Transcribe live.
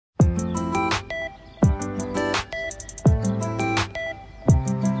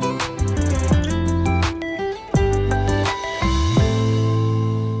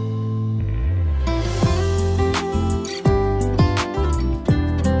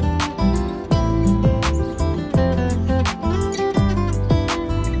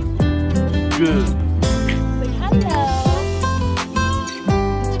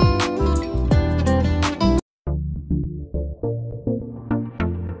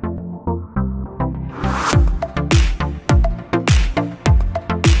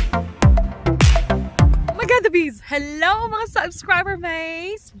Hello mga subscriber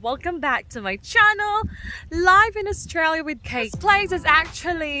mates! Welcome back to my channel, live in Australia with Kate. This place is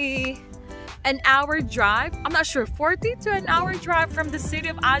actually an hour drive. I'm not sure, 40 to an hour drive from the city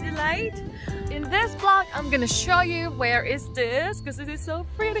of Adelaide. In this vlog, I'm gonna show you where is this because it is so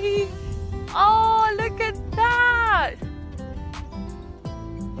pretty. Oh, look at that!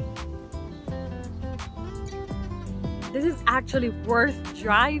 This is actually worth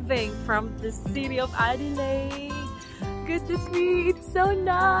driving from the city of Adelaide. Goodness me, it's so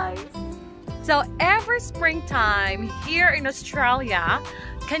nice. So every springtime here in Australia,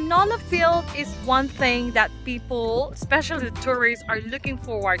 canola field is one thing that people, especially the tourists, are looking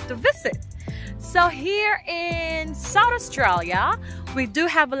forward to visit. So here in South Australia, we do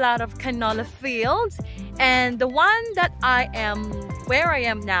have a lot of canola fields, and the one that where I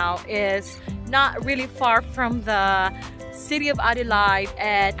am now is not really far from the city of Adelaide,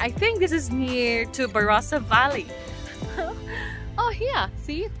 and I think this is near to Barossa Valley. Oh yeah,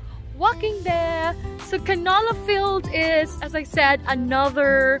 see, walking there. So canola field is, as I said,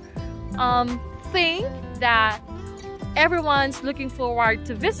 another thing that everyone's looking forward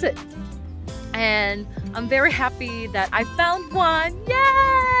to visit, and I'm very happy that I found one.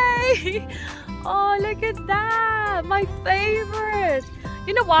 Yay! Oh, look at that, my favorite.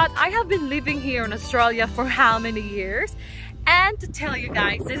 You know what? I have been living here in Australia for how many years? And to tell you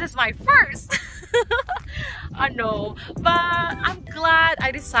guys, this is my first. I know, but I'm glad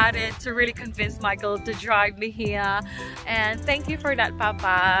I decided to really convince Michael to drive me here. And thank you for that,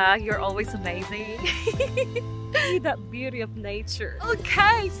 Papa. You're always amazing. See that beauty of nature.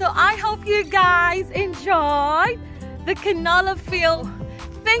 Okay, so I hope you guys enjoyed the canola field.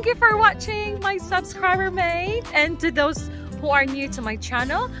 Thank you for watching, my subscriber mate, and to those who are new to my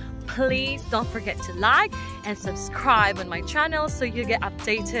channel, please don't forget to like and subscribe on my channel so you get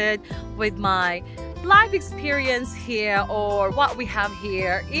updated with my life experience here or what we have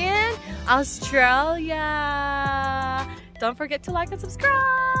here in Australia. Don't forget to like and subscribe.